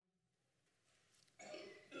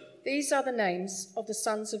These are the names of the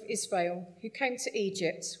sons of Israel who came to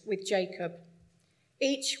Egypt with Jacob,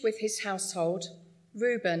 each with his household: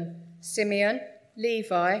 Reuben, Simeon,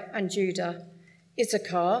 Levi and Judah,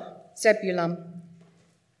 Issachar, Zebulun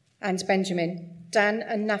and Benjamin, Dan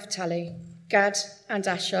and Naphtali, Gad and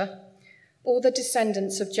Asher. All the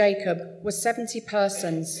descendants of Jacob were 70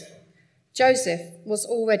 persons. Joseph was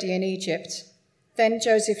already in Egypt. Then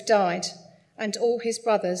Joseph died, and all his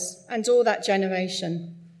brothers, and all that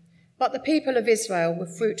generation. But the people of Israel were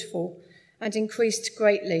fruitful and increased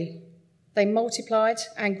greatly. They multiplied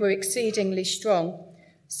and grew exceedingly strong,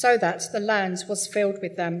 so that the land was filled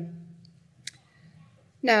with them.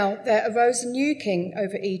 Now there arose a new king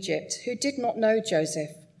over Egypt who did not know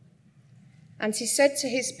Joseph. And he said to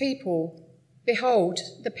his people, "Behold,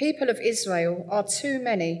 the people of Israel are too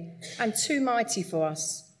many and too mighty for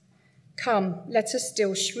us. Come, let us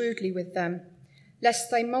deal shrewdly with them,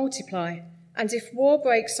 lest they multiply, and if war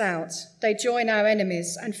breaks out, they join our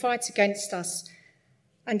enemies and fight against us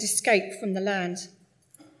and escape from the land."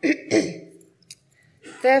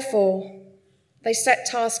 Therefore, they set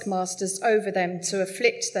taskmasters over them to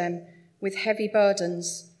afflict them with heavy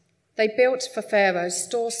burdens. They built for Pharaoh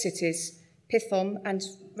store cities, Pithom and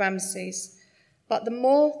Ramses. But the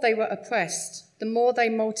more they were oppressed, the more they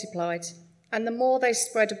multiplied, and the more they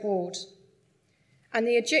spread abroad. And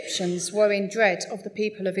the Egyptians were in dread of the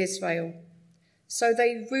people of Israel. So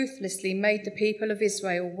they ruthlessly made the people of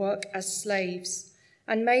Israel work as slaves,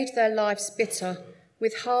 and made their lives bitter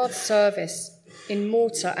with hard service in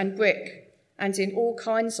mortar and brick, and in all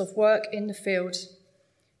kinds of work in the field.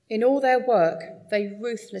 In all their work, they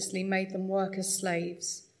ruthlessly made them work as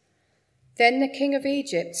slaves. Then the king of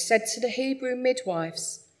Egypt said to the Hebrew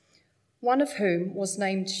midwives, one of whom was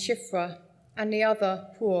named Shiphrah and the other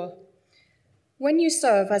Puah, "When you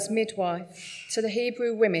serve as midwife to the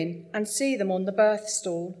Hebrew women and see them on the birth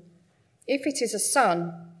stool, if it is a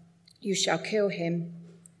son, you shall kill him.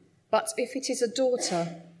 But if it is a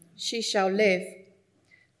daughter, she shall live."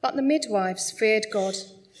 But the midwives feared God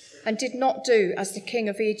and did not do as the king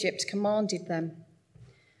of Egypt commanded them,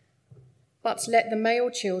 but let the male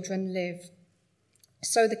children live.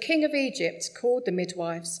 So the king of Egypt called the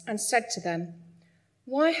midwives and said to them,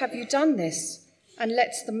 "Why have you done this, and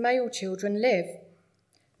let the male children live?"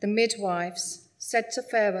 The midwives said to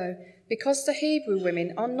Pharaoh, "Because the Hebrew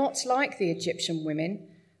women are not like the Egyptian women,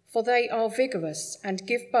 for they are vigorous and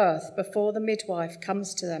give birth before the midwife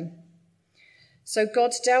comes to them." So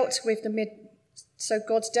God dealt well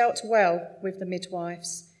with the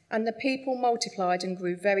midwives, and the people multiplied and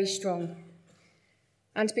grew very strong.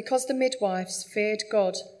 And because the midwives feared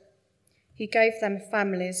God, he gave them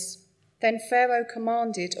families. Then Pharaoh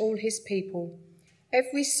commanded all his people,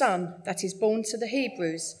 "Every son that is born to the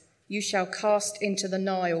Hebrews you shall cast into the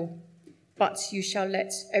Nile, but you shall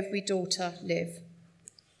let every daughter live."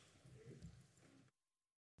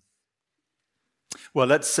 Well,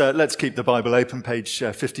 let's keep the Bible open, page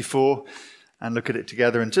 54, and look at it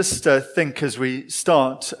together, and just think as we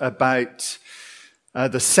start about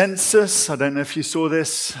the census. I don't know if you saw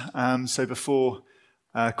this. So before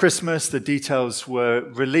Christmas, the details were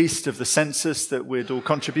released of the census that we'd all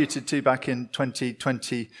contributed to back in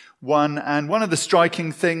 2021. And one of the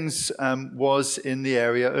striking things was in the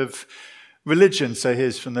area of religion. So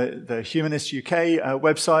here's from the Humanist UK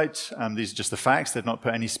website. These are just the facts. They've not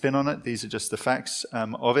put any spin on it. These are just the facts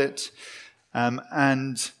of it.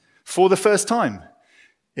 And for the first time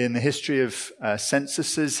in the history of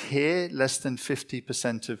censuses here, less than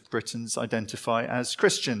 50% of Britons identify as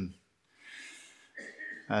Christian.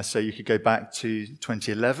 So you could go back to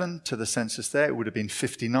 2011 to the census there. It would have been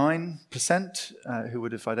 59% who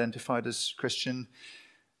would have identified as Christian.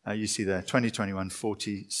 You see there, 2021,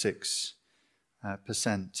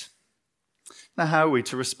 46%. Now, how are we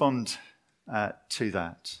to respond to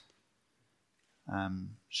that?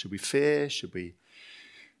 Should we fear? Should we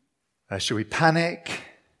panic?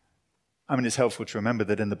 I mean, it's helpful to remember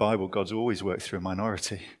that in the Bible, God's always worked through a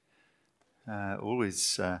minority.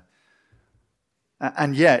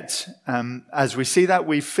 And yet, as we see that,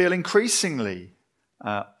 we feel increasingly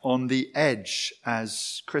on the edge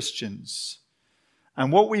as Christians.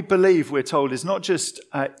 And what we believe, we're told, is not just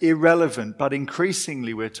irrelevant, but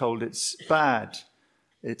increasingly we're told it's bad.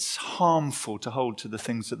 It's harmful to hold to the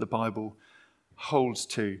things that the Bible holds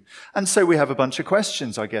to. And so we have a bunch of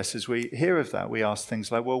questions, I guess, as we hear of that. We ask things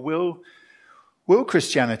like, well, will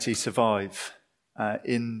Christianity survive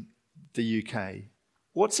in the UK?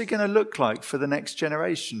 What's it going to look like for the next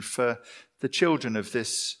generation, for the children of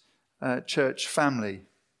this church family?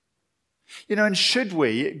 You know, and should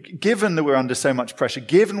we, given that we're under so much pressure,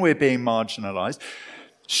 given we're being marginalized,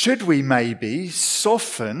 should we maybe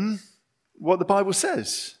soften what the Bible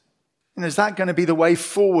says? And is that going to be the way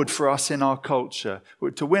forward for us in our culture?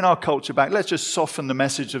 To win our culture back, let's just soften the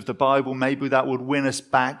message of the Bible. Maybe that would win us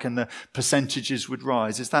back and the percentages would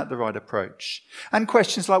rise. Is that the right approach? And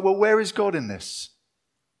questions like, well, where is God in this?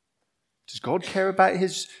 Does God care about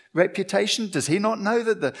his reputation? Does he not know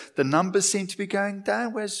that the numbers seem to be going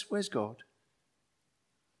down? Where's God?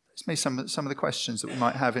 Let's make some of the questions that we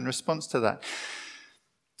might have in response to that.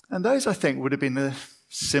 And those, I think, would have been the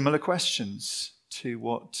similar questions to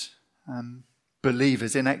what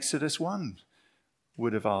believers in Exodus 1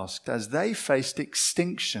 would have asked as they faced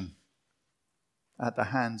extinction at the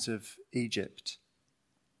hands of Egypt.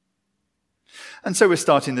 And so we're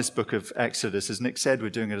starting this book of Exodus. As Nick said, we're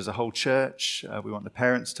doing it as a whole church. We want the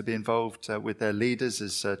parents to be involved with their leaders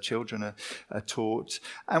as children are taught.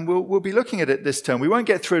 And we'll be looking at it this term. We won't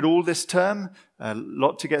get through it all this term. A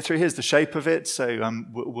lot to get through. Here's the shape of it. So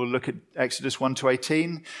we'll look at Exodus 1 to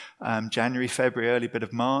 18, January, February, early bit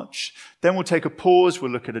of March. Then we'll take a pause.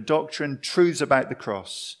 We'll look at a doctrine, truths about the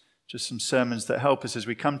cross. Just some sermons that help us as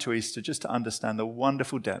we come to Easter just to understand the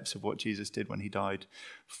wonderful depths of what Jesus did when he died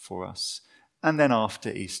for us. And then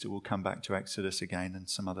after Easter, we'll come back to Exodus again and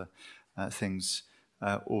some other things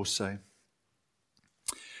also.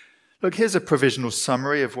 Look, here's a provisional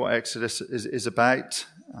summary of what Exodus is about.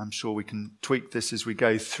 I'm sure we can tweak this as we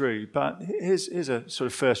go through, but here's a sort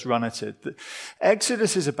of first run at it.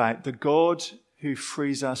 Exodus is about the God who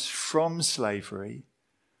frees us from slavery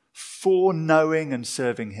for knowing and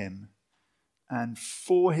serving him and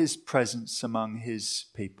for his presence among his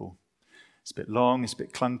people. It's a bit long, it's a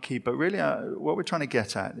bit clunky, but really what we're trying to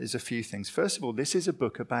get at is a few things. First of all, this is a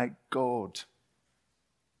book about God.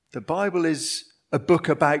 The Bible is a book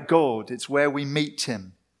about God. It's where we meet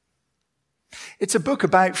him. It's a book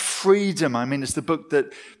about freedom. I mean, it's the book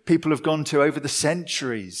that people have gone to over the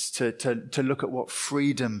centuries to look at what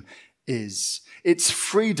freedom is. It's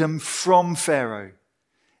freedom from Pharaoh.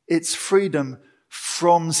 It's freedom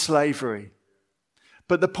from slavery.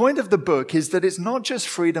 But the point of the book is that it's not just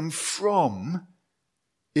freedom from,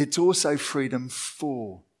 it's also freedom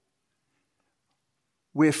for.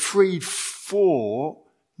 We're freed for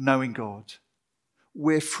knowing God.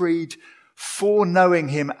 We're freed for knowing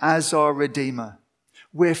him as our Redeemer.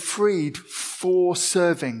 We're freed for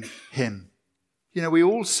serving him. You know, we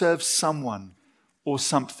all serve someone or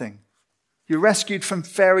something. You're rescued from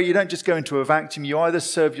Pharaoh. You don't just go into a vacuum. You either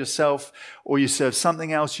serve yourself or you serve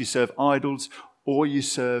something else. You serve idols or you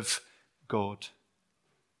serve God.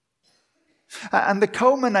 And the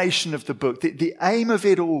culmination of the book, the aim of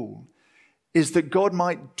it all, is that God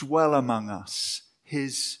might dwell among us,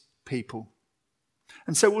 his people.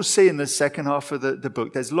 And so we'll see in the second half of the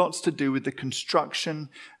book, there's lots to do with the construction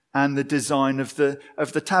and the design of the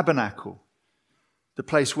tabernacle, the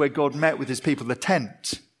place where God met with his people, the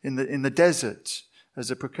tent in the desert as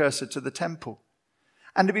a precursor to the temple.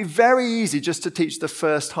 And it'd be very easy just to teach the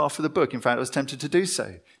first half of the book. In fact, I was tempted to do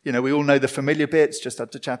so. You know, we all know the familiar bits, just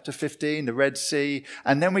up to chapter 15, the Red Sea.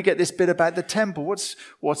 And then we get this bit about the temple.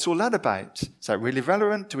 What's all that about? Is that really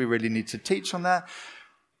relevant? Do we really need to teach on that?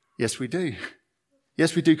 Yes, we do.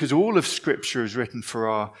 Yes, we do, because all of Scripture is written for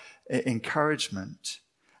our encouragement.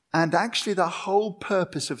 And actually, the whole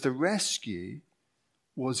purpose of the rescue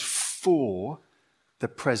was for the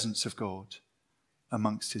presence of God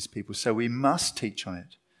amongst his people. So we must teach on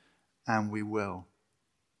it, and we will.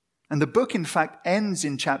 And the book, in fact, ends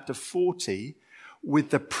in chapter 40 with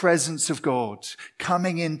the presence of God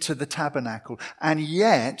coming into the tabernacle. And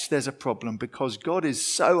yet there's a problem, because God is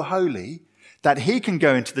so holy that he can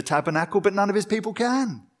go into the tabernacle, but none of his people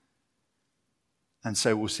can. And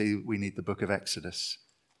so we'll see we need the book of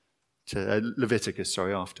Leviticus,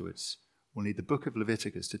 afterwards. We'll need the book of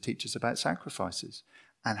Leviticus to teach us about sacrifices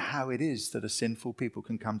and how it is that a sinful people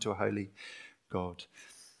can come to a holy God.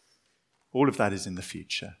 All of that is in the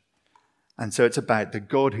future. And so it's about the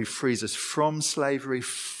God who frees us from slavery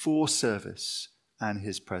for service and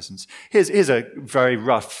his presence. Here's a very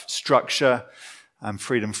rough structure.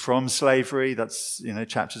 Freedom from slavery, that's,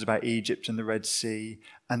 chapters about Egypt and the Red Sea.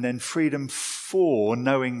 And then freedom for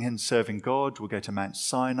knowing and serving God. We'll go to Mount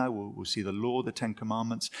Sinai, we'll see the law, the Ten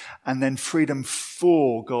Commandments. And then freedom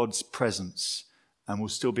for God's presence. And we'll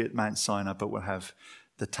still be at Mount Sinai, but we'll have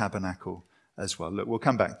the tabernacle as well. Look, we'll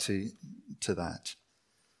come back to that.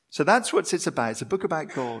 So that's what it's about. It's a book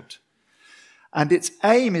about God. And its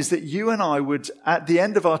aim is that you and I would, at the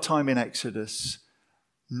end of our time in Exodus,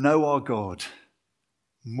 know our God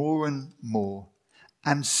more and more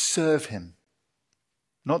and serve him.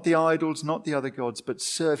 Not the idols, not the other gods, but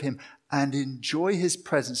serve him and enjoy his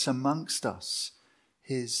presence amongst us,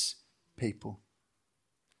 his people.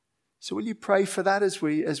 So will you pray for that as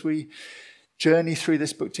we journey through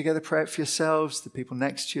this book together? Pray it for yourselves, the people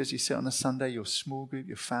next to you as you sit on a Sunday, your small group,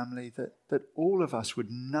 your family, that all of us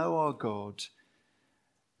would know our God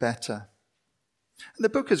better. And the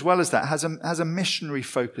book, as well as that, has a missionary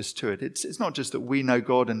focus to it. It's not just that we know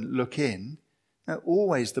God and look in. No,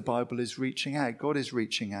 always the Bible is reaching out. God is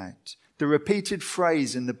reaching out. The repeated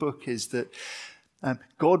phrase in the book is that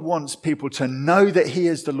God wants people to know that he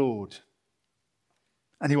is the Lord.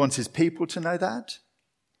 And he wants his people to know that.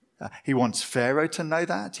 He wants Pharaoh to know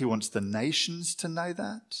that. He wants the nations to know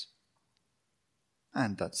that.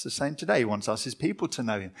 And that's the same today. He wants us, his people, to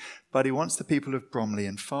know him. But he wants the people of Bromley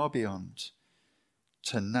and far beyond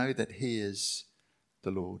to know that he is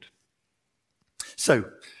the Lord. So,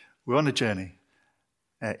 we're on a journey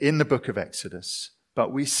in the book of Exodus.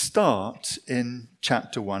 But we start in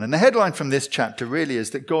chapter 1. And the headline from this chapter really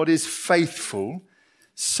is that God is faithful,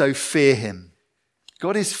 so fear him.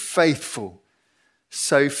 God is faithful,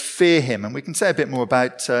 so fear him. And we can say a bit more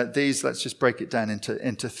about these. Let's just break it down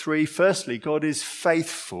into three. Firstly, God is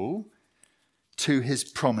faithful to his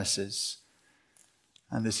promises.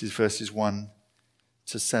 And this is verses 1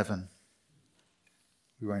 to 7.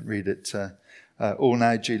 We won't read it all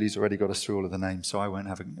now. Julie's already got us through all of the names, so I won't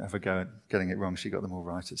have a go at getting it wrong. She got them all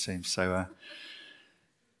right, it seems.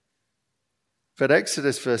 But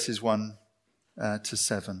Exodus verses 1 to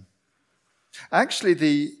 7. Actually,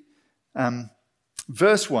 the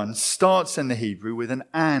verse 1 starts in the Hebrew with an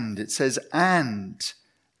and. It says, and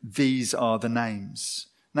these are the names.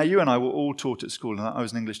 Now, you and I were all taught at school, and I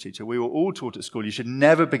was an English teacher, we were all taught at school, you should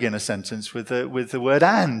never begin a sentence with the word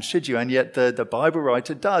and, should you? And yet the Bible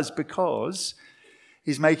writer does, because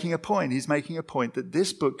he's making a point. He's making a point that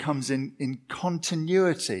this book comes in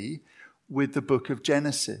continuity with the book of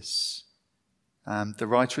Genesis. The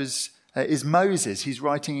writer is Moses. He's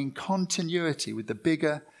writing in continuity with the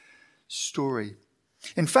bigger story.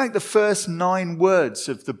 In fact, the first 9 words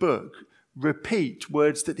of the book repeat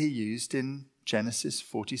words that he used in Genesis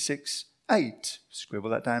 46:8. Scribble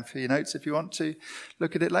that down for your notes if you want to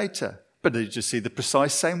look at it later. But you just see the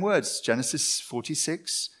precise same words. Genesis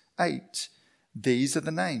 46:8. These are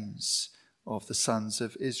the names of the sons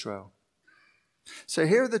of Israel. So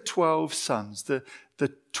here are the 12 sons, the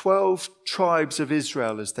 12 tribes of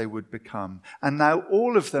Israel as they would become. And now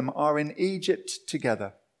all of them are in Egypt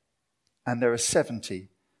together. And there are 70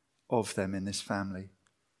 of them in this family.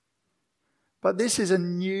 But this is a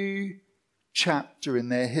new chapter in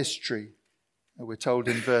their history. We're told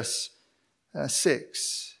in verse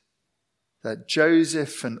 6 that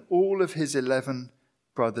Joseph and all of his 11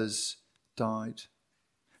 brothers died.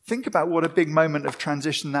 Think about what a big moment of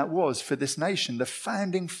transition that was for this nation. The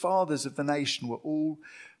founding fathers of the nation were all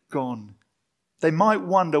gone. They might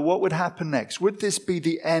wonder what would happen next. Would this be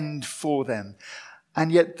the end for them?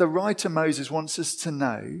 And yet the writer Moses wants us to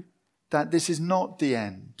know that this is not the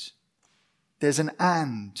end. There's an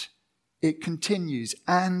and. It continues.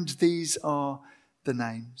 And these are the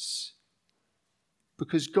names.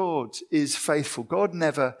 Because God is faithful. God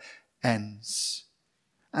never ends.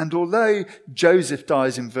 And although Joseph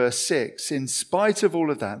dies in verse 6, in spite of all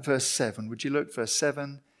of that, verse 7, would you look, verse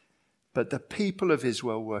 7? But the people of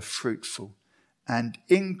Israel were fruitful and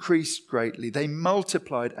increased greatly. They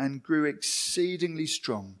multiplied and grew exceedingly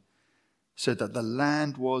strong, so that the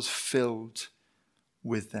land was filled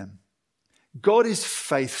with them. God is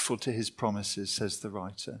faithful to his promises, says the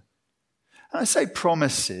writer. And I say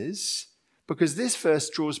promises because this verse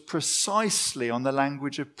draws precisely on the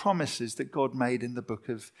language of promises that God made in the book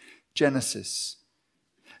of Genesis.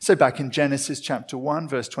 So back in Genesis chapter 1,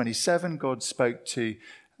 verse 27, God spoke to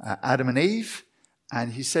Adam and Eve,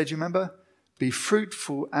 and he said, you remember, be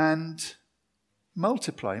fruitful and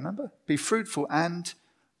multiply. Remember? Be fruitful and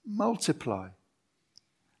multiply.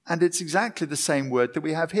 And it's exactly the same word that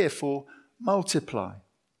we have here for multiply.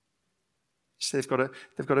 So they've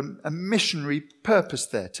got a missionary purpose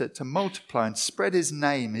there to multiply and spread his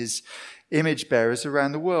name, his image bearers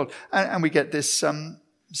around the world. And we get this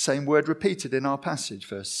same word repeated in our passage.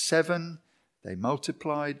 Verse 7, they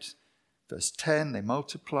multiplied. Verse 10, they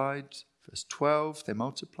multiplied. Verse 12, they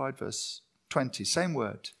multiplied. Verse 20, same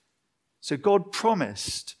word. So God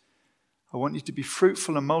promised, I want you to be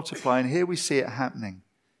fruitful and multiply. And here we see it happening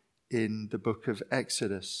in the book of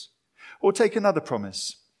Exodus. Or take another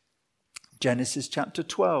promise. Genesis chapter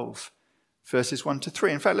 12, verses 1 to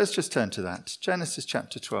 3. In fact, let's just turn to that. Genesis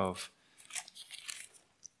chapter 12,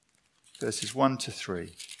 verses 1 to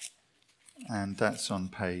 3. And that's on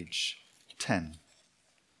page 10.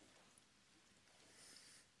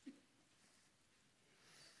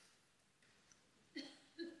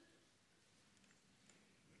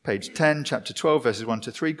 Page 10, chapter 12, verses 1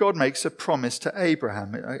 to 3, God makes a promise to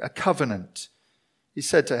Abraham, a covenant. He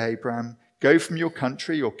said to Abraham, "Go from your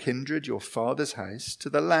country, your kindred, your father's house, to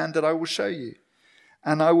the land that I will show you.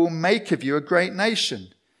 And I will make of you a great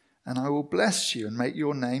nation, and I will bless you and make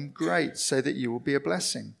your name great, so that you will be a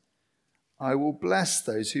blessing. I will bless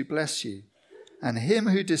those who bless you, and him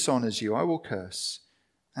who dishonors you I will curse,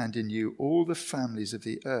 and in you all the families of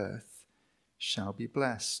the earth shall be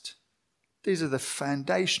blessed." These are the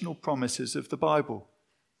foundational promises of the Bible.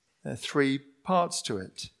 There are three parts to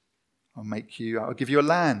it. I'll give you a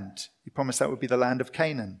land. He promised that would be the land of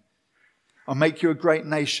Canaan. I'll make you a great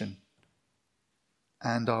nation.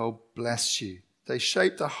 And I'll bless you. They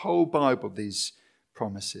shape the whole Bible, these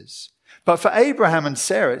promises. But for Abraham and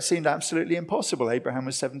Sarah, it seemed absolutely impossible. Abraham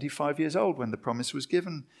was 75 years old when the promise was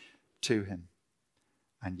given to him.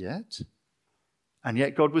 And yet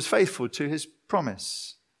God was faithful to his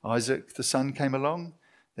promise. Isaac, the son, came along,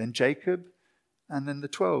 then Jacob, and then the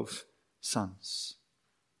 12 sons.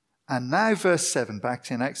 And now verse 7, back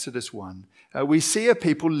in Exodus 1, we see a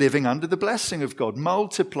people living under the blessing of God,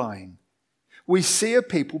 multiplying. We see a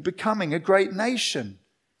people becoming a great nation.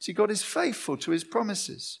 See, God is faithful to his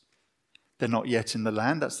promises. They're not yet in the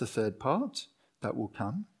land, that's the third part, that will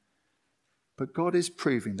come. But God is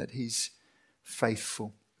proving that he's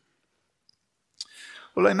faithful.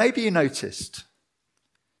 Although maybe you noticed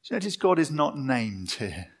God is not named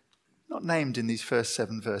here. Not named in these first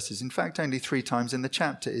 7 verses. In fact, only 3 times in the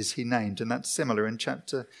chapter is he named, and that's similar in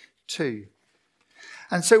chapter 2.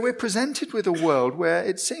 And so we're presented with a world where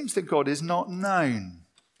it seems that God is not known.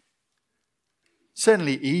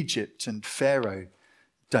 Certainly Egypt and Pharaoh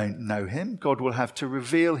don't know him. God will have to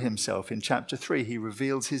reveal himself. In chapter 3, he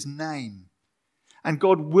reveals his name. And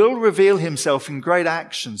God will reveal himself in great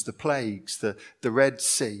actions, the plagues, the Red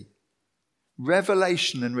Sea.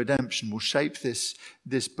 Revelation and redemption will shape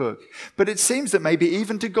this book. But it seems that maybe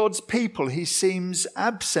even to God's people, he seems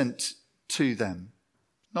absent to them.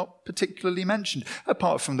 Not particularly mentioned.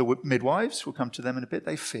 Apart from the midwives, we'll come to them in a bit.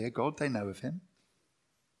 They fear God, they know of him.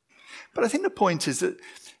 But I think the point is that,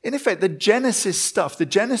 in effect, the Genesis stuff, the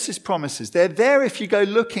Genesis promises, they're there if you go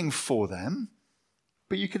looking for them,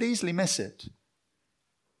 but you could easily miss it.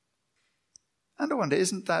 And I wonder,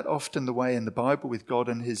 isn't that often the way in the Bible with God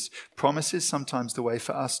and his promises? Sometimes the way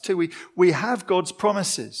for us too. We have God's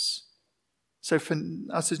promises. So for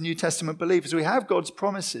us as New Testament believers, we have God's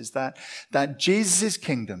promises that Jesus'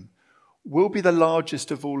 kingdom will be the largest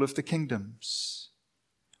of all of the kingdoms.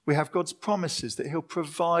 We have God's promises that he'll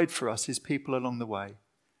provide for us, his people, along the way.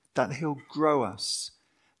 That he'll grow us.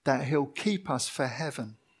 That he'll keep us for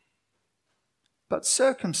heaven. But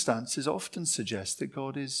circumstances often suggest that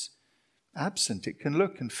God is absent. It can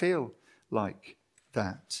look and feel like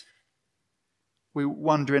that. We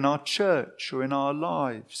wonder in our church or in our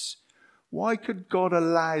lives, why could God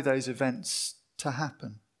allow those events to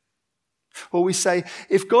happen? Or we say,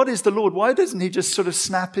 if God is the Lord, why doesn't he just sort of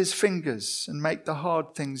snap his fingers and make the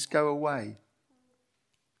hard things go away?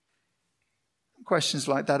 Questions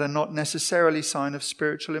like that are not necessarily a sign of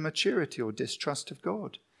spiritual immaturity or distrust of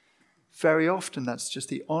God. Very often that's just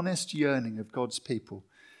the honest yearning of God's people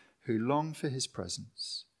who long for his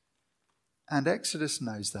presence. And Exodus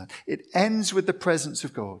knows that. It ends with the presence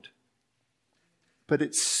of God, but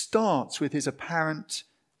it starts with his apparent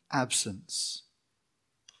absence.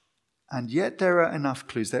 And yet there are enough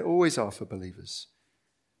clues, there always are for believers,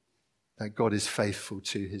 that God is faithful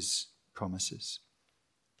to his promises.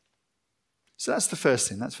 So that's the first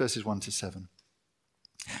thing, that's verses 1 to 7.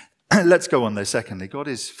 Let's go on though. Secondly, God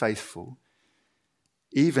is faithful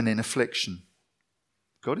even in affliction.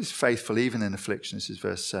 God is faithful even in affliction. This is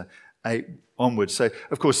verse 8 onwards. So,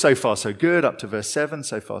 of course, so far so good, up to verse 7.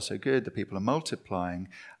 So far so good. The people are multiplying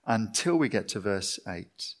until we get to verse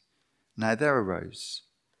 8. Now there arose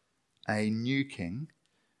a new king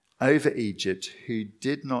over Egypt who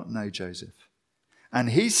did not know Joseph.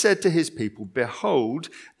 And he said to his people, "Behold,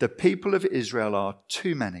 the people of Israel are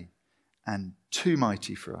too many and too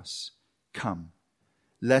mighty for us. Come,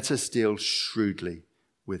 let us deal shrewdly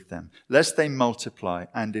with them, lest they multiply,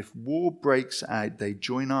 and if war breaks out, they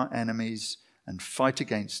join our enemies and fight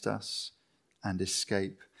against us and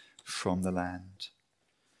escape from the land."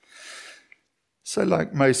 So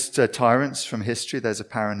like most tyrants from history, there's a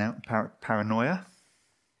paranoia.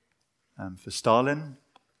 For Stalin,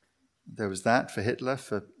 there was that. For Hitler,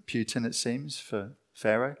 for Putin, it seems, for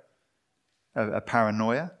Pharaoh, a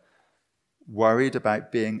paranoia, worried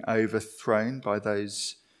about being overthrown by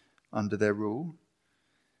those under their rule.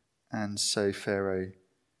 And so Pharaoh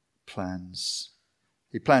plans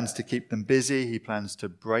He plans to keep them busy. He plans to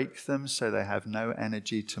break them so they have no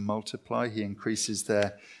energy to multiply. He increases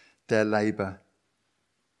their labor.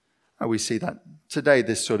 And we see that today,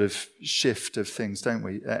 this sort of shift of things, don't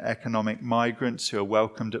we? Economic migrants who are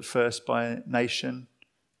welcomed at first by a nation,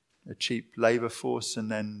 a cheap labor force,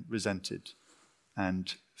 and then resented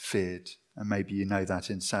and feared. And maybe you know that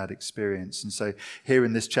in sad experience. And so here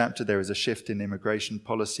in this chapter, there is a shift in immigration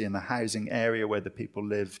policy, and the housing area where the people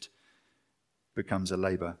lived becomes a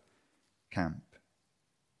labor camp.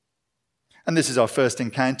 And this is our first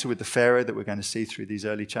encounter with the Pharaoh that we're going to see through these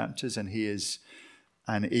early chapters, and he is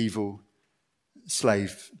an evil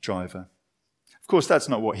slave driver. Of course, that's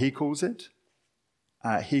not what he calls it.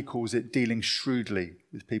 He calls it dealing shrewdly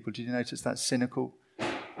with people. Did you notice that cynical,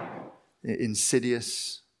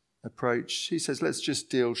 insidious approach? He says, let's just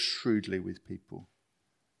deal shrewdly with people.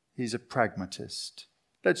 He's a pragmatist.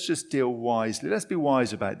 Let's just deal wisely. Let's be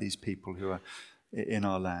wise about these people who are in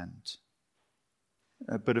our land.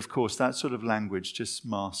 But of course, that sort of language just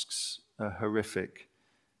masks a horrific,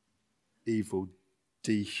 evil,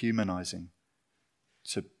 dehumanizing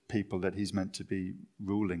to people that he's meant to be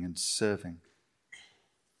ruling and serving.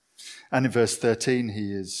 And in verse 13,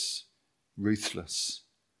 he is ruthless.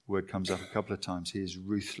 The word comes up a couple of times. He is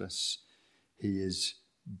ruthless. He is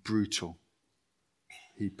brutal.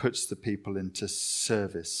 He puts the people into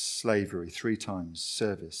service, slavery, 3 times.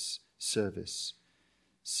 Service, service,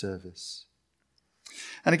 service.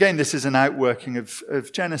 And again, this is an outworking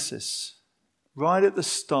of Genesis. Right at the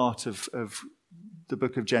start of the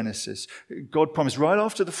book of Genesis, God promised, right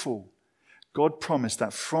after the fall, God promised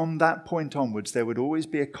that from that point onwards, there would always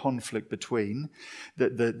be a conflict between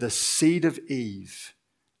the seed of Eve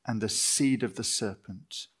and the seed of the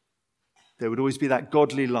serpent. There would always be that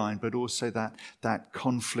godly line, but also that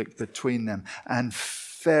conflict between them. And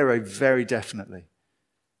Pharaoh very definitely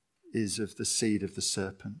is of the seed of the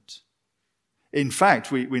serpent. In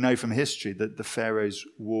fact, we know from history that the pharaohs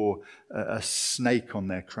wore a snake on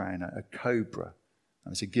their crown, a cobra.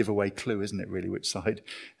 And it's a giveaway clue, isn't it, really, which side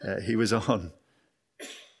he was on.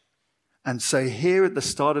 And so here at the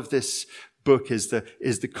start of this book is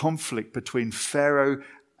the conflict between Pharaoh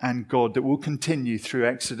and God that will continue through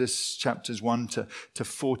Exodus chapters 1 to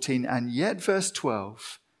 14. And yet verse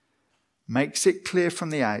 12 makes it clear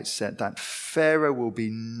from the outset that Pharaoh will be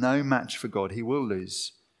no match for God. He will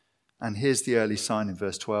lose. And here's the early sign in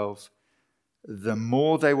verse 12. The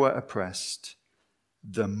more they were oppressed,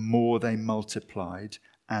 the more they multiplied,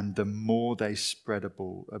 and the more they spread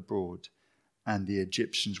abroad. And the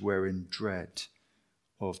Egyptians were in dread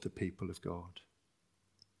of the people of God.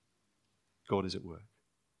 God is at work.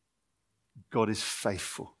 God is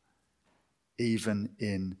faithful, even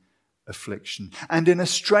in affliction. And in a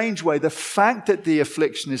strange way, the fact that the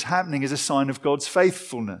affliction is happening is a sign of God's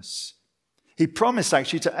faithfulness. He promised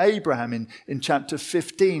actually to Abraham in chapter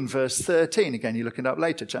 15, verse 13. Again, you look it up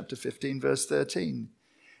later, chapter 15, verse 13.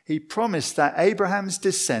 He promised that Abraham's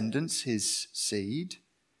descendants, his seed,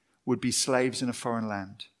 would be slaves in a foreign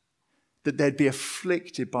land, that they'd be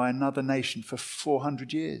afflicted by another nation for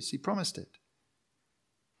 400 years. He promised it.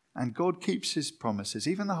 And God keeps his promises,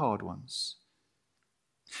 even the hard ones.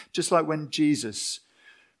 Just like when Jesus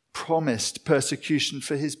promised persecution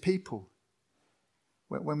for his people.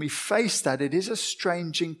 When we face that, it is a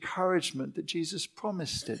strange encouragement that Jesus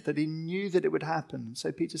promised it, that he knew that it would happen. And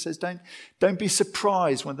so Peter says, don't be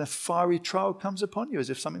surprised when the fiery trial comes upon you, as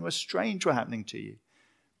if something was strange were happening to you.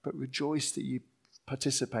 But rejoice that you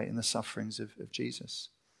participate in the sufferings of Jesus.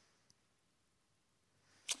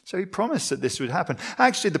 So he promised that this would happen.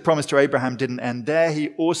 Actually, the promise to Abraham didn't end there. He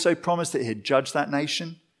also promised that he'd judge that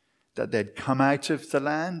nation, that they'd come out of the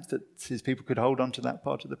land, that his people could hold on to that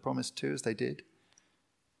part of the promise too, as they did.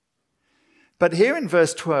 But here in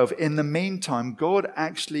verse 12, in the meantime, God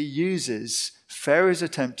actually uses Pharaoh's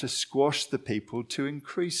attempt to squash the people to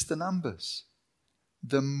increase the numbers.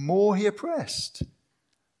 The more he oppressed,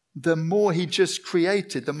 the more he just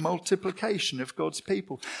created the multiplication of God's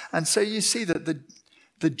people. And so you see that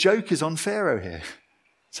the joke is on Pharaoh here.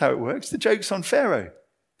 That's how it works. The joke's on Pharaoh.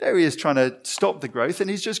 There he is trying to stop the growth,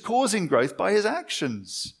 and he's just causing growth by his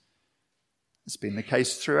actions. It's been the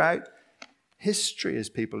case throughout history as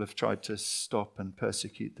people have tried to stop and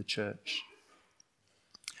persecute the church.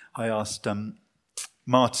 I asked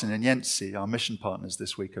Martin and Yensi, our mission partners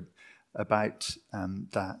this week, about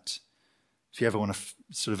that. If you ever want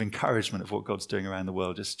a sort of encouragement of what God's doing around the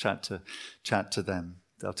world, just chat to them.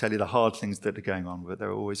 They'll tell you the hard things that are going on, but there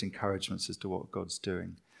are always encouragements as to what God's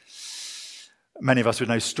doing. Many of us would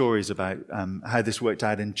know stories about how this worked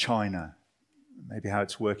out in China. maybe how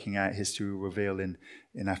it's working out, history will reveal in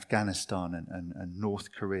Afghanistan and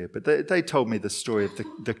North Korea. But they told me the story of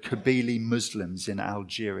the Kabyle Muslims in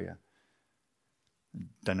Algeria.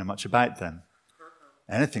 Don't know much about them.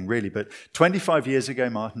 Anything really. But 25 years ago,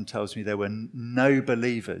 Martin tells me there were no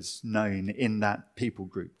believers known in that people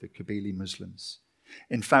group, the Kabyle Muslims.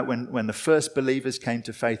 In fact, when the first believers came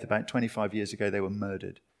to faith about 25 years ago, they were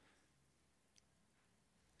murdered.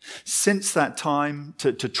 Since that time,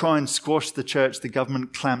 to try and squash the church, the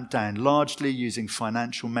government clamped down, largely using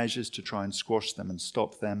financial measures to try and squash them and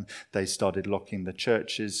stop them. They started locking the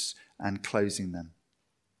churches and closing them.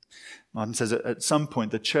 Martin says at some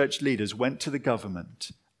point the church leaders went to the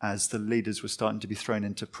government as the leaders were starting to be thrown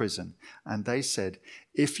into prison. And they said,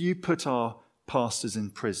 if you put our pastors in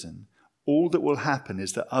prison, all that will happen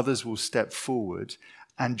is that others will step forward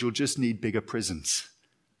and you'll just need bigger prisons.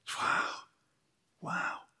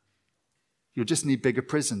 Wow. You'll just need bigger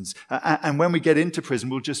prisons. And when we get into prison,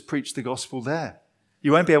 we'll just preach the gospel there.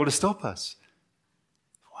 You won't be able to stop us.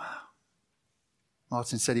 Wow.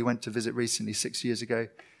 Martin said he went to visit recently, 6 years ago,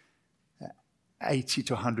 80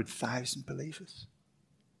 to 100,000 believers.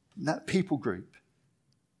 In that people group,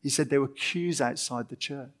 he said there were queues outside the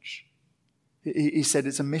church. He said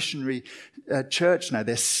it's a missionary church now.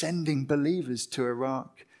 They're sending believers to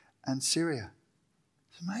Iraq and Syria.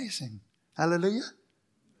 It's amazing. Hallelujah.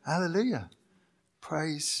 Hallelujah.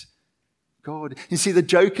 Praise God. You see, the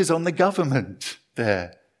joke is on the government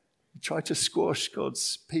there. You try to squash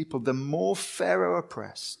God's people. The more Pharaoh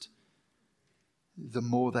oppressed, the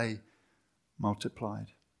more they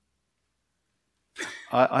multiplied.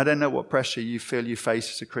 I don't know what pressure you feel you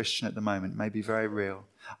face as a Christian at the moment. It may be very real.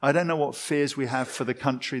 I don't know what fears we have for the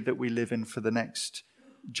country that we live in for the next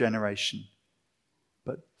generation.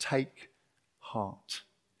 But take heart.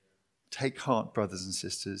 Take heart, brothers and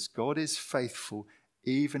sisters. God is faithful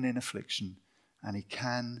even in affliction, and he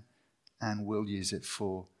can and will use it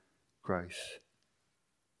for growth.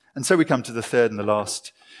 And so we come to the third and the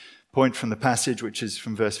last point from the passage, which is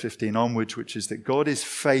from verse 15 onwards, which is that God is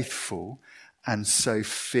faithful, and so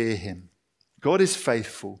fear him. God is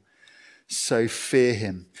faithful, so fear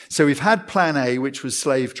him. So we've had plan A, which was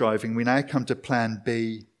slave driving. We now come to plan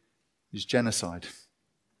B, which is genocide.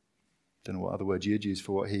 Don't know what other word you'd use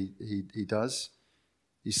for what he does.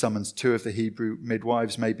 He summons 2 of the Hebrew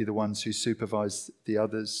midwives, maybe the ones who supervise the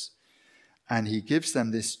others. And he gives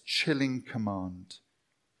them this chilling command.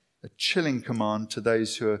 A chilling command to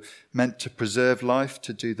those who are meant to preserve life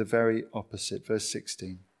to do the very opposite. Verse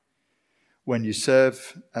 16. When you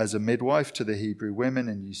serve as a midwife to the Hebrew women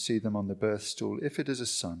and you see them on the birth stool, if it is a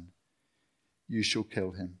son, you shall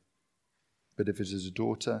kill him. But if it is a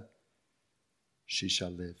daughter, she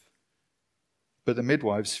shall live. But the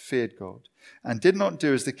midwives feared God and did not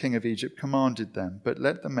do as the king of Egypt commanded them, but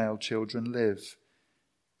let the male children live.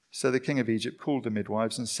 So the king of Egypt called the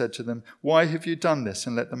midwives and said to them, why have you done this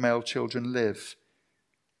and let the male children live?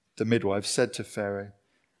 The midwives said to Pharaoh,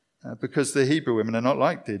 because the Hebrew women are not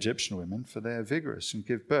like the Egyptian women, for they are vigorous and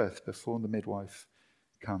give birth before the midwife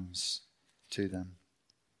comes to them.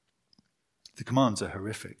 The command's a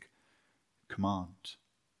horrific command.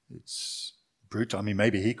 It's brutal. I mean,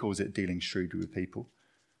 maybe he calls it dealing shrewdly with people.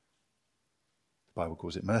 The Bible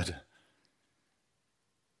calls it murder.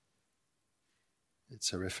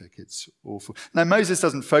 It's horrific. It's awful. Now, Moses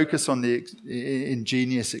doesn't focus on the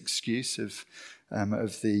ingenious excuse of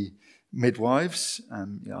the midwives.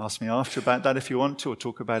 Ask me after about that if you want to, or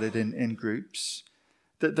talk about it in groups.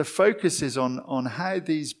 The focus is on how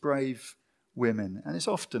these brave women, and it's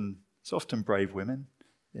often brave women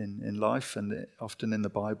in life and often in the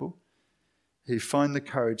Bible, who find the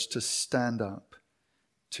courage to stand up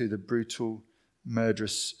to the brutal,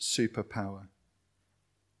 murderous superpower.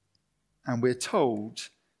 And we're told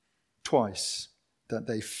twice that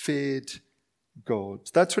they feared God.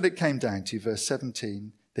 That's what it came down to, verse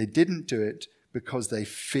 17. They didn't do it because they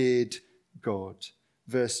feared God.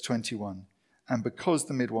 Verse 21. And because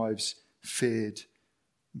the midwives feared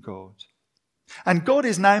God. And God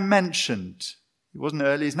is now mentioned. He wasn't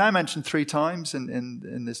early. He's now mentioned 3 times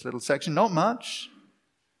in this little section. Not much.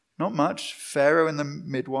 Not much. Pharaoh and the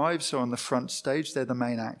midwives are on the front stage. They're the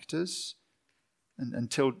main actors. And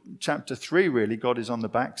until chapter 3, really, God is on the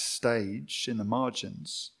back stage in the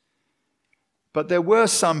margins. But there were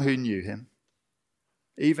some who knew him.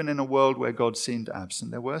 Even in a world where God seemed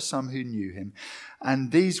absent, there were some who knew him.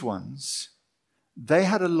 And these ones, they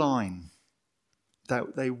had a line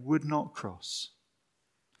that they would not cross.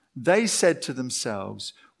 They said to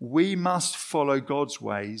themselves, we must follow God's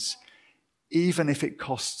ways, even if it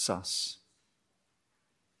costs us.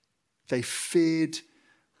 They feared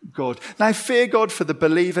God. Now, fear God for the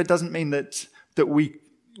believer doesn't mean that that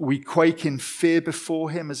we quake in fear before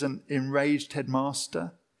him as an enraged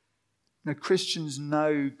headmaster. No, Christians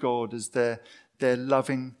know God as their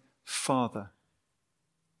loving Father.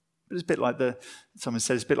 But it's a bit like someone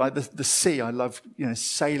said, it's a bit like the sea. I love,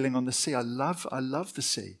 sailing on the sea. I love the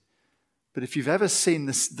sea. But if you've ever seen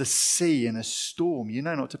the sea in a storm, you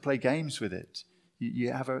know not to play games with it.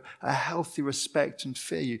 You have a healthy respect and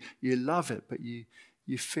fear. You love it, but you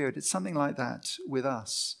fear it. It's something like that with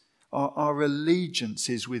us. Our allegiance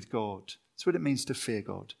is with God. That's what it means to fear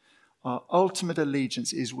God. Our ultimate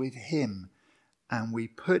allegiance is with him, and we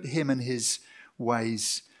put him and his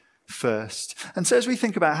ways first. And so as we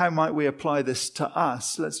think about how might we apply this to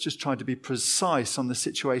us, let's just try to be precise on the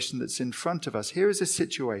situation that's in front of us. Here is a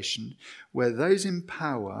situation where those in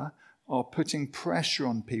power are putting pressure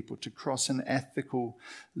on people to cross an ethical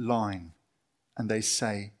line, and they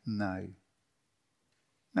say no.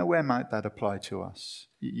 Now, where might that apply to us?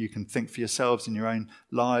 You can think for yourselves in your own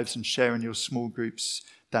lives and share in your small groups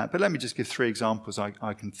that. But let me just give 3 examples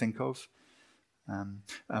I can think of.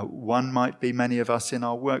 One might be many of us in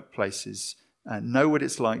our workplaces know what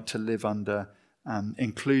it's like to live under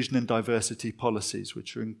inclusion and diversity policies,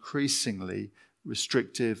 which are increasingly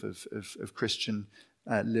restrictive of Christian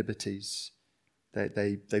liberties.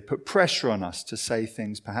 They put pressure on us to say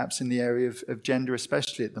things, perhaps in the area of gender,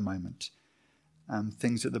 especially at the moment,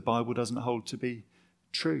 things that the Bible doesn't hold to be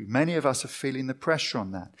true. Many of us are feeling the pressure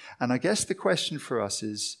on that. And I guess the question for us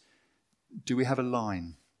is, do we have a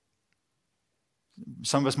line?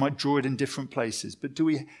 Some of us might draw it in different places, but do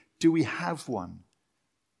we have one?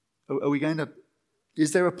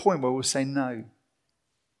 Is there a point where we'll say no? I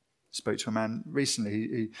spoke to a man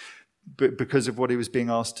recently who, because of what he was being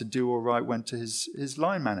asked to do or write, went to his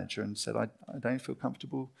line manager and said, I don't feel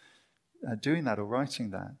comfortable doing that or writing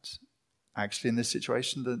that. Actually, in this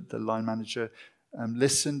situation, the line manager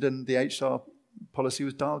listened and the HR policy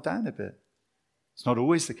was dialed down a bit. It's not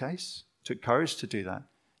always the case. It took courage to do that.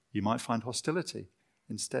 You might find hostility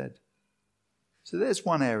instead. So there's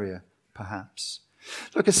one area, perhaps.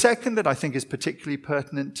 Look, a second that I think is particularly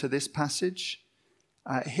pertinent to this passage.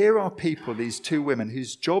 Here are people, these 2 women,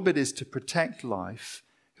 whose job it is to protect life,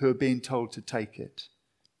 who are being told to take it.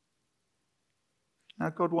 Now,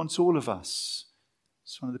 God wants all of us.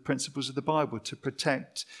 It's one of the principles of the Bible, to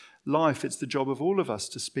protect life. It's the job of all of us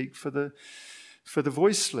to speak for the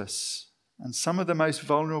voiceless. And some of the most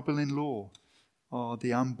vulnerable in law are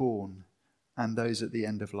the unborn and those at the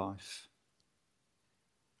end of life.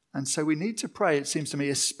 And so we need to pray, it seems to me,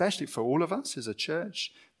 especially for all of us as a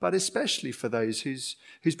church, but especially for those whose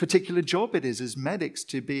particular job it is as medics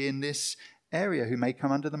to be in this area, who may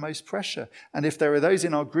come under the most pressure. And if there are those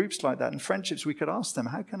in our groups like that and friendships, we could ask them,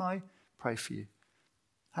 how can I pray for you?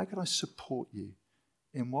 How can I support you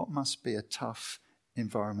in what must be a tough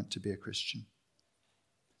environment to be a Christian?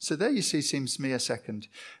 So there you see, seems to me, a second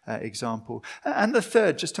example. And the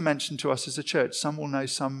third, just to mention to us as a church, some will know,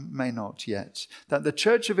 some may not yet, that the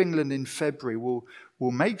Church of England in February will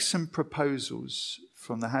make some proposals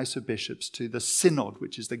from the House of Bishops to the Synod,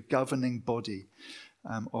 which is the governing body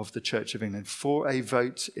of the Church of England, for a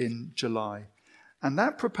vote in July. And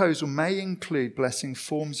that proposal may include blessing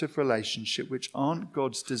forms of relationship which aren't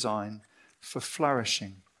God's design for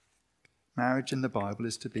flourishing. Marriage in the Bible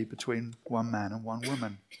is to be between one man and one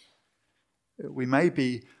woman. We may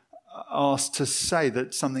be asked to say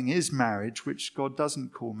that something is marriage which God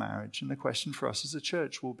doesn't call marriage. And the question for us as a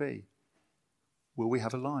church will be, will we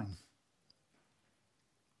have a line?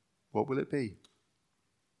 What will it be?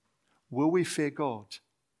 Will we fear God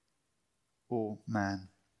or man?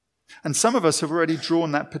 And some of us have already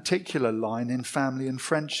drawn that particular line in family and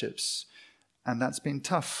friendships. And that's been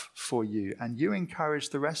tough for you. And you encourage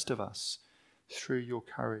the rest of us through your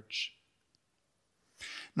courage.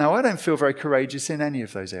 Now, I don't feel very courageous in any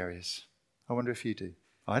of those areas. I wonder if you do.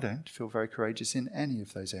 I don't feel very courageous in any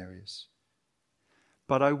of those areas.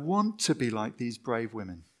 But I want to be like these brave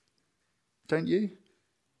women. Don't you?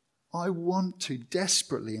 I want to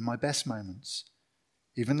desperately in my best moments,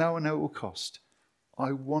 even though I know it will cost.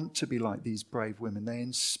 I want to be like these brave women. They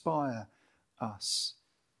inspire us.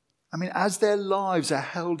 I mean, as their lives are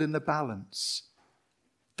held in the balance,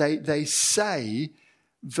 they say,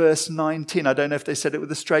 verse 19, I don't know if they said it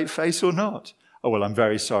with a straight face or not. Oh, well, I'm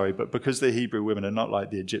very sorry, but because the Hebrew women are not like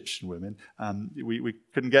the Egyptian women, we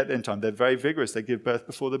couldn't get there in time. They're very vigorous. They give birth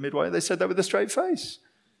before the midwife. They said that with a straight face.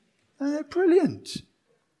 And they're brilliant.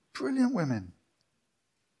 Brilliant women.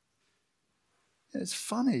 It's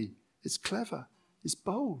funny. It's clever. It's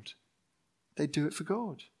bold. They do it for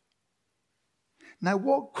God. Now,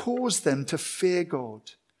 what caused them to fear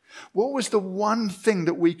God? What was the one thing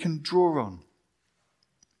that we can draw on?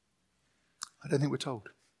 I don't think we're told.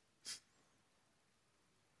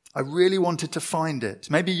 I really wanted to find it.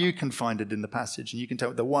 Maybe you can find it in the passage and you can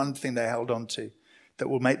tell the one thing they held on to that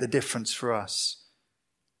will make the difference for us.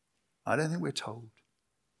 I don't think we're told.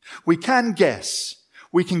 We can guess.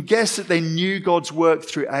 We can guess that they knew God's work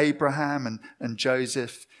through Abraham and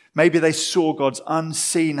Joseph. Maybe they saw God's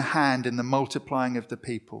unseen hand in the multiplying of the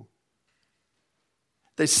people.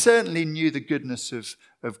 They certainly knew the goodness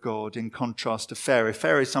of God in contrast to Pharaoh.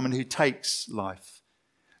 Pharaoh is someone who takes life.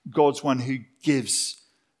 God's one who gives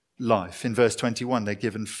life. In verse 21, they're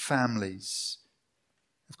given families.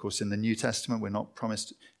 Of course, in the New Testament, we're not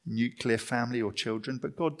promised nuclear family or children,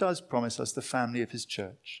 but God does promise us the family of his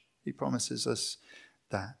church. He promises us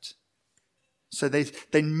that. So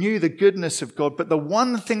they knew the goodness of God, but the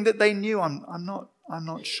one thing that they knew, I'm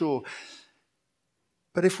not sure.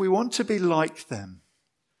 But if we want to be like them,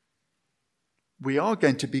 we are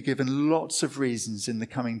going to be given lots of reasons in the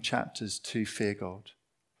coming chapters to fear God.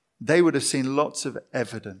 They would have seen lots of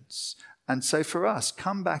evidence. And so for us,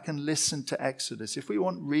 come back and listen to Exodus. If we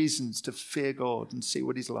want reasons to fear God and see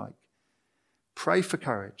what he's like, pray for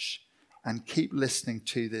courage and keep listening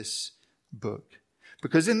to this book.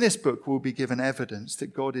 Because in this book, we'll be given evidence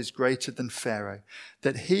that God is greater than Pharaoh,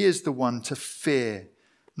 that he is the one to fear,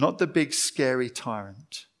 not the big scary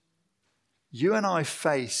tyrant. You and I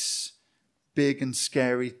face big and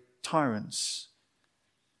scary tyrants.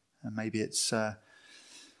 And maybe it's that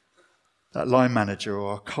line manager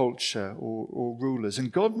or our culture or rulers.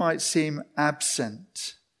 And God might seem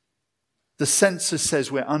absent. The census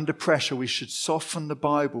says we're under pressure. We should soften the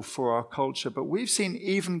Bible for our culture. But we've seen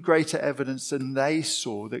even greater evidence than they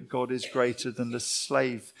saw that God is greater than the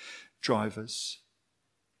slave drivers.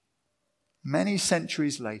 Many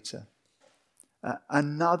centuries later,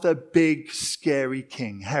 another big, scary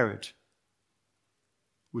king, Herod,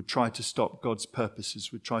 would try to stop God's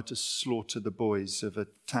purposes, would try to slaughter the boys of a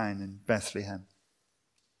town in Bethlehem.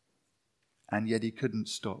 And yet he couldn't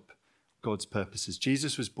stop God's purposes.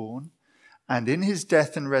 Jesus was born, and in his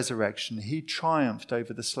death and resurrection, he triumphed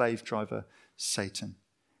over the slave driver, Satan.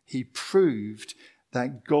 He proved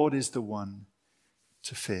that God is the one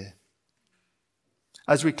to fear.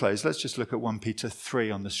 As we close, let's just look at 1 Peter 3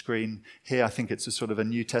 on the screen here. I think it's a sort of a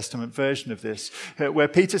New Testament version of this, where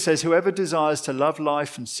Peter says, whoever desires to love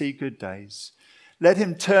life and see good days, let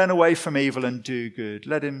him turn away from evil and do good.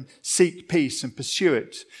 Let him seek peace and pursue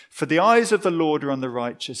it. For the eyes of the Lord are on the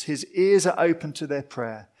righteous. His ears are open to their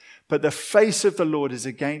prayer. But the face of the Lord is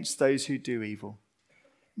against those who do evil.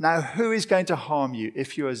 Now, who is going to harm you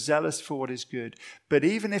if you are zealous for what is good? But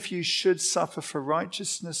even if you should suffer for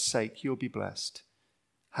righteousness' sake, you'll be blessed.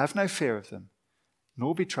 Have no fear of them,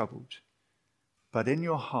 nor be troubled, but in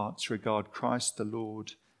your hearts regard Christ the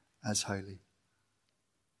Lord as holy.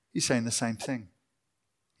 He's saying the same thing.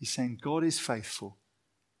 He's saying God is faithful.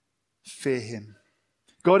 Fear him.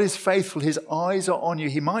 God is faithful. His eyes are on you.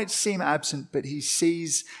 He might seem absent, but he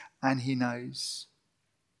sees and he knows.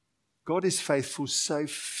 God is faithful, so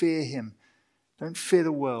fear him. Don't fear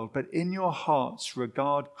the world, but in your hearts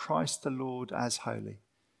regard Christ the Lord as holy.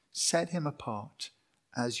 Set him apart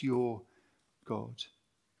as your God.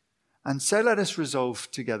 And so let us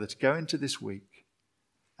resolve together to go into this week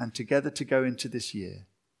and together to go into this year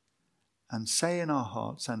and say in our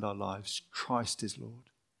hearts and our lives, Christ is Lord.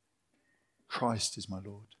 Christ is my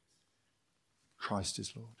Lord. Christ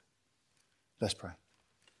is Lord. Let's pray.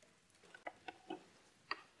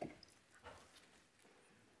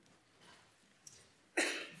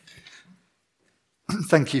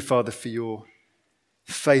 Thank you, Father, for your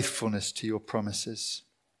faithfulness to your promises,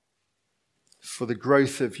 for the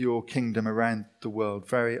growth of your kingdom around the world,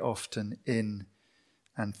 very often in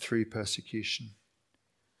and through persecution,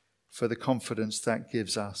 for the confidence that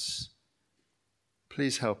gives us.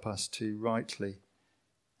 Please help us to rightly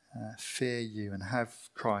fear you and have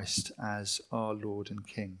Christ as our Lord and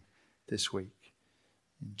King this week.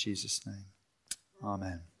 In Jesus' name,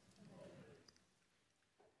 amen.